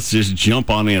just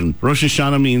jump on in. Rosh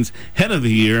Hashanah means head of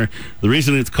the year. The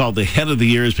reason it's called the head of the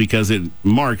year is because it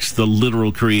marks the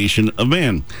literal creation of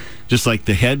man. Just like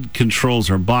the head controls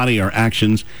our body, our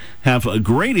actions have a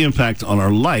great impact on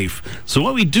our life. So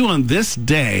what we do on this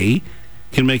day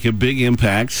can make a big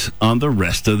impact on the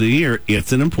rest of the year.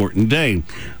 It's an important day.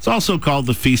 It's also called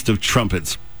the Feast of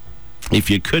Trumpets. If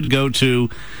you could go to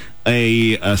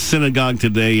a synagogue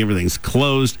today, everything's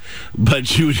closed,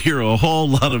 but you would hear a whole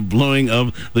lot of blowing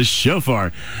of the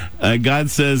shofar. God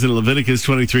says in Leviticus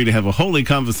 23 to have a holy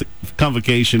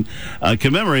convocation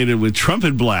commemorated with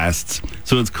trumpet blasts.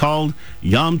 So it's called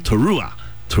Yom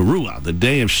Teruah, the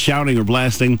day of shouting or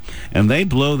blasting, and they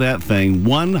blow that thing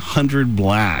 100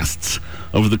 blasts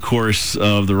over the course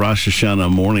of the Rosh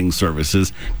Hashanah morning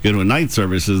services. Go to a night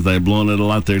services, they've blown it a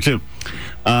lot there too.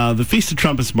 The Feast of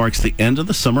Trumpets marks the end of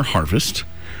the summer harvest.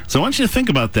 So I want you to think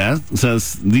about that. It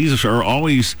says these are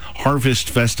always harvest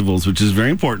festivals, which is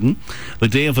very important. The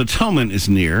Day of Atonement is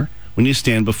near when you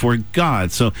stand before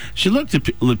God. So as you look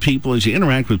at people, as you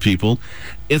interact with people,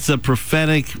 it's a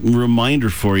prophetic reminder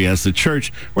for you as the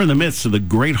church. We're in the midst of the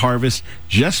great harvest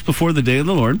just before the day of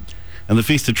the Lord. And the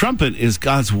Feast of Trumpet is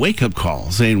God's wake-up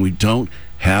call, saying we don't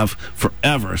have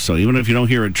forever. So even if you don't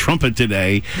hear a trumpet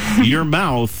today, your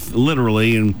mouth,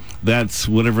 literally, and that's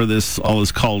whatever this all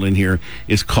is called in here,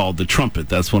 is called the trumpet.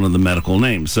 That's one of the medical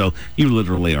names. So you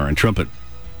literally are in trumpet.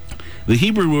 The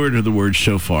Hebrew word, or the word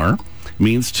shofar,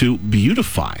 means to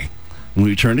beautify. When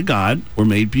we turn to God, we're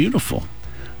made beautiful.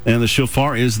 And the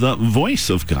shofar is the voice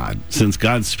of God. Since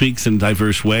God speaks in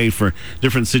diverse way for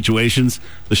different situations,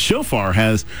 the shofar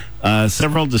has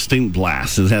several distinct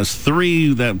blasts. It has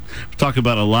three that we talk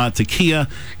about a lot. Tekiah,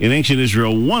 in ancient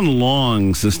Israel, one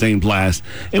long sustained blast.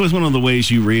 It was one of the ways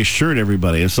you reassured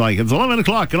everybody. It's like, it's 11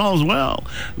 o'clock and all is well.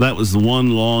 That was the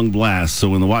one long blast. So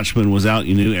when the watchman was out,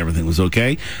 you knew everything was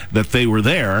okay, that they were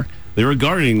there. They were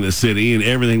guarding the city and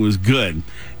everything was good.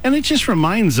 And it just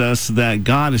reminds us that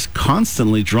God is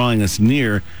constantly drawing us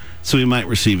near so we might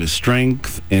receive his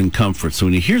strength and comfort. So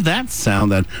when you hear that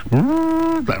sound, that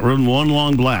one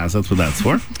long blast, that's what that's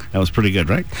for. That was pretty good,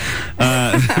 right?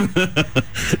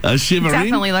 Shivarim.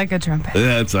 Definitely like a trumpet.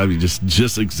 That's, I mean,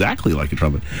 just exactly like a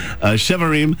trumpet.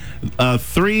 Shivarim,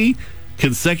 three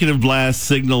consecutive blasts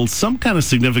signaled some kind of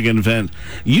significant event.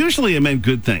 Usually it meant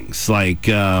good things, like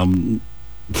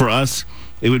for us,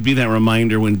 it would be that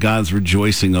reminder when God's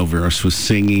rejoicing over us with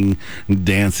singing and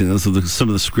dancing. Those are some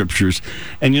of the scriptures.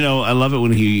 And, I love it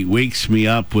when he wakes me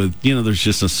up with, there's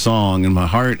just a song in my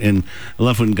heart. And I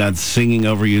love when God's singing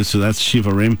over you. So that's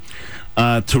Shivarim.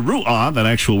 Teruah, that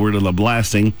actual word of the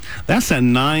blasting, that's a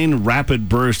 9 rapid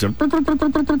burst of... When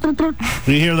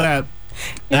you hear that,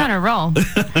 you're on a roll.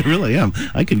 I really am.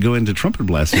 I could go into trumpet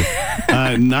blasting.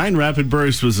 9 rapid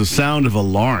bursts was the sound of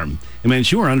alarm. It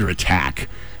meant you were under attack.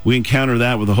 We encounter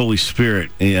that with the Holy Spirit.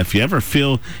 If you ever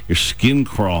feel your skin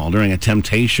crawl during a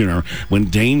temptation or when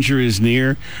danger is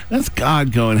near, that's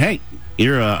God going, hey,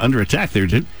 you're under attack there,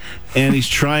 dude. And he's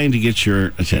trying to get your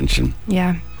attention.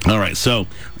 Yeah. All right, so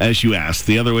as you asked,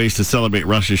 the other ways to celebrate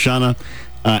Rosh Hashanah,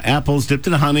 apples dipped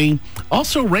in honey,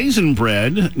 also raisin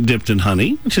bread dipped in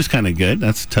honey, which is kind of good.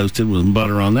 That's toasted with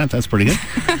butter on that. That's pretty good.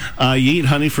 You eat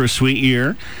honey for a sweet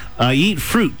year. You eat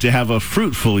fruit to have a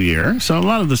fruitful year. So a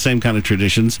lot of the same kind of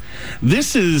traditions.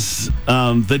 This is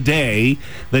the day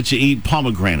that you eat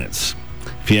pomegranates.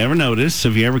 If you ever notice,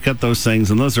 if you ever cut those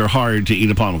things, and those are hard to eat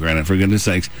a pomegranate, for goodness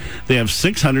sakes, they have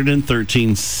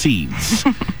 613 seeds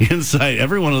inside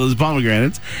every one of those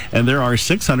pomegranates, and there are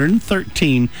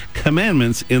 613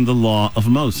 commandments in the law of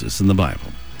Moses in the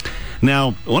Bible.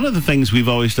 Now, one of the things we've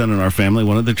always done in our family,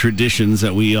 one of the traditions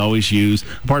that we always use,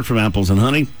 apart from apples and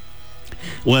honey,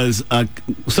 was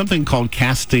something called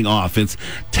casting off. It's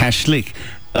tashlik.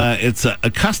 It's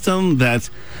a custom that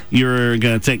you're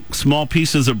going to take small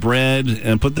pieces of bread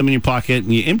and put them in your pocket,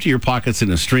 and you empty your pockets in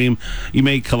a stream. You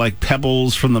may collect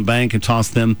pebbles from the bank and toss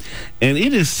them, and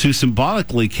it is to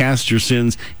symbolically cast your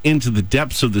sins into the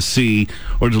depths of the sea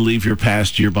or to leave your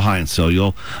past year behind. So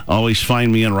you'll always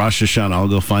find me on Rosh Hashanah. I'll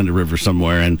go find a river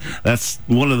somewhere, and that's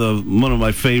one of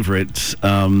my favorite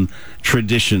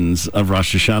traditions of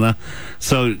Rosh Hashanah.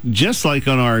 So just like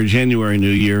on our January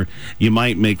New Year, you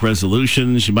might make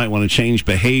resolutions. You might want to change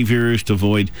behaviors to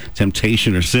avoid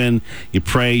temptation or sin. You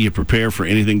pray, you prepare for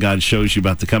anything God shows you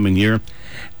about the coming year.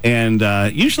 And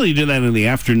usually you do that in the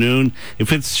afternoon.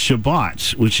 If it's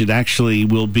Shabbat, which it actually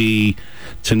will be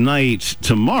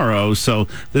tomorrow, so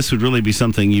this would really be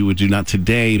something you would do not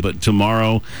today, but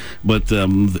tomorrow. But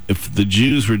if the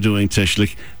Jews were doing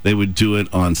Tishlik, they would do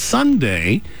it on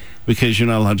Sunday, because you're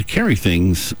not allowed to carry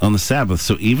things on the Sabbath.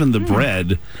 So even the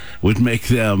bread would make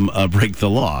them break the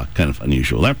law. Kind of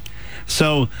unusual there.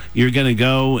 So you're going to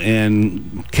go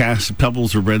and cast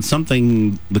pebbles or bread,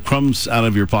 something, the crumbs out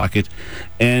of your pocket,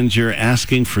 and you're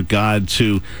asking for God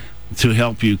to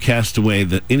help you cast away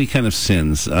any kind of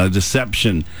sins,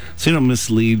 deception, so you don't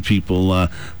mislead people,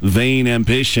 vain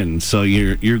ambition. So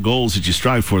your goals that you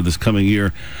strive for this coming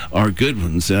year are good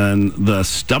ones. And the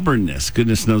stubbornness,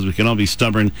 goodness knows we can all be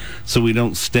stubborn, so we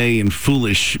don't stay in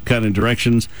foolish kind of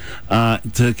directions.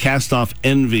 To cast off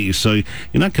envy, so you're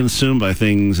not consumed by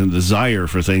things and desire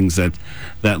for things that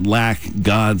lack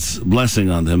God's blessing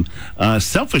on them.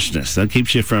 Selfishness, that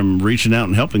keeps you from reaching out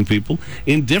and helping people.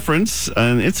 Indifference,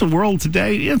 and it's a world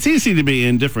today, it's easy to be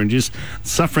indifferent. Just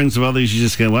sufferings of others, you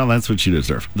just go, well, that's what you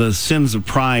deserve. The sins of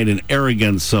pride and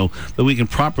arrogance, so that we can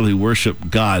properly worship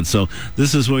God. So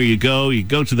this is where you go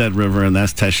to that river, and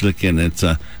that's Teshlik, and it's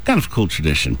a kind of cool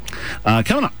tradition.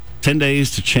 Coming up, 10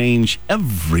 days to change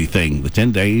everything. The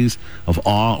 10 days of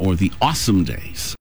awe, or the awesome days.